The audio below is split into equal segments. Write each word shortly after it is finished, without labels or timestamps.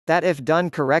That if done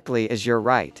correctly is your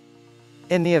right.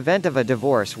 In the event of a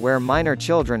divorce where minor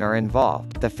children are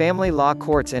involved, the family law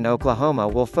courts in Oklahoma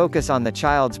will focus on the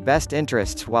child's best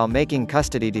interests while making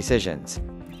custody decisions.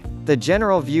 The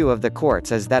general view of the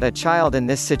courts is that a child in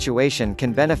this situation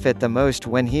can benefit the most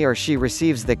when he or she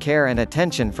receives the care and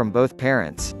attention from both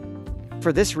parents.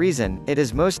 For this reason, it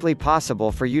is mostly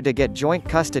possible for you to get joint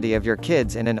custody of your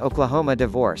kids in an Oklahoma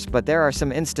divorce, but there are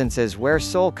some instances where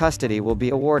sole custody will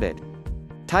be awarded.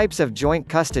 Types of joint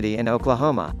custody in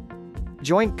Oklahoma.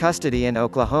 Joint custody in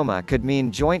Oklahoma could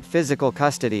mean joint physical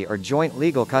custody or joint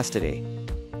legal custody.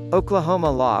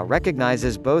 Oklahoma law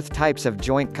recognizes both types of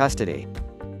joint custody.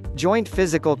 Joint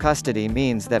physical custody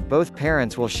means that both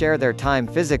parents will share their time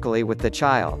physically with the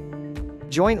child.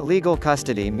 Joint legal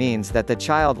custody means that the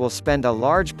child will spend a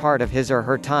large part of his or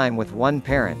her time with one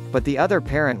parent, but the other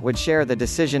parent would share the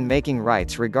decision-making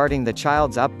rights regarding the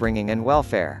child's upbringing and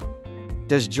welfare.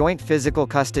 Does joint physical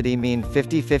custody mean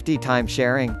 50-50 time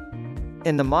sharing?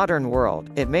 In the modern world,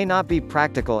 it may not be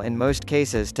practical in most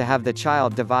cases to have the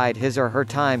child divide his or her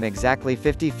time exactly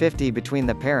 50-50 between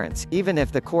the parents, even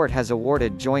if the court has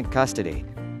awarded joint custody.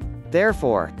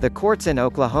 Therefore, the courts in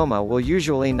Oklahoma will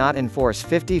usually not enforce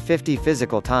 50-50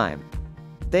 physical time.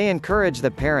 They encourage the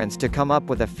parents to come up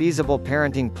with a feasible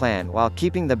parenting plan while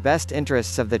keeping the best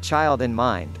interests of the child in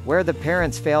mind. Where the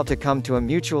parents fail to come to a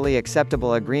mutually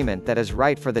acceptable agreement that is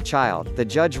right for the child, the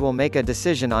judge will make a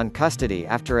decision on custody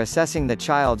after assessing the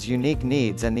child's unique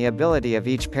needs and the ability of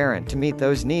each parent to meet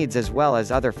those needs as well as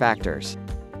other factors.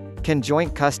 Can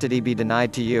joint custody be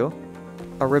denied to you?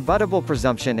 A rebuttable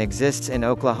presumption exists in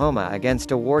Oklahoma against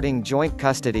awarding joint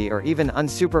custody or even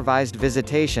unsupervised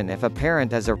visitation if a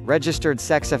parent is a registered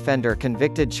sex offender,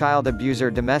 convicted child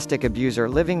abuser, domestic abuser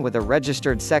living with a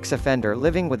registered sex offender,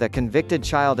 living with a convicted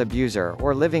child abuser,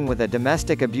 or living with a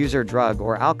domestic abuser, drug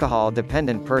or alcohol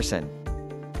dependent person.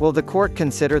 Will the court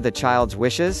consider the child's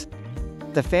wishes?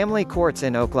 The family courts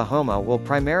in Oklahoma will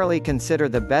primarily consider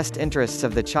the best interests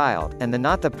of the child, and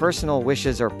not the personal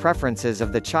wishes or preferences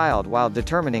of the child while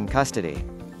determining custody.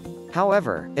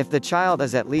 However, if the child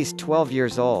is at least 12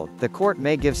 years old, the court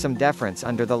may give some deference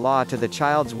under the law to the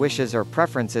child's wishes or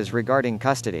preferences regarding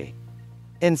custody.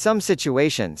 In some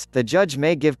situations, the judge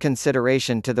may give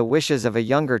consideration to the wishes of a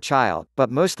younger child,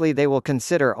 but mostly they will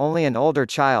consider only an older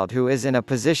child who is in a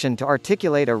position to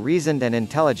articulate a reasoned and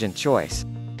intelligent choice.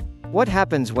 What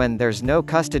happens when there's no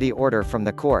custody order from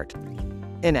the court?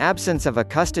 In absence of a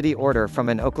custody order from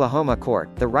an Oklahoma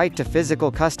court, the right to physical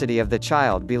custody of the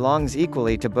child belongs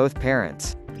equally to both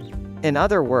parents. In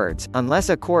other words, unless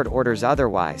a court orders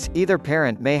otherwise, either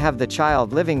parent may have the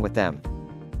child living with them.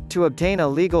 To obtain a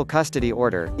legal custody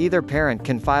order, either parent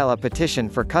can file a petition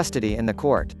for custody in the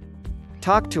court.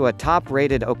 Talk to a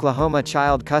top-rated Oklahoma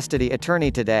child custody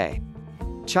attorney today.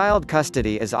 Child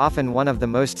custody is often one of the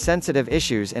most sensitive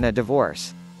issues in a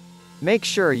divorce. Make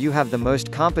sure you have the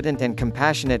most competent and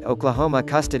compassionate Oklahoma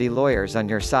custody lawyers on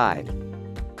your side.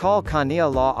 Call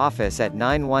Kania Law Office at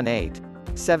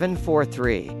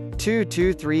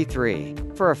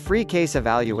 918-743-2233 for a free case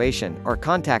evaluation, or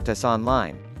contact us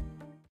online.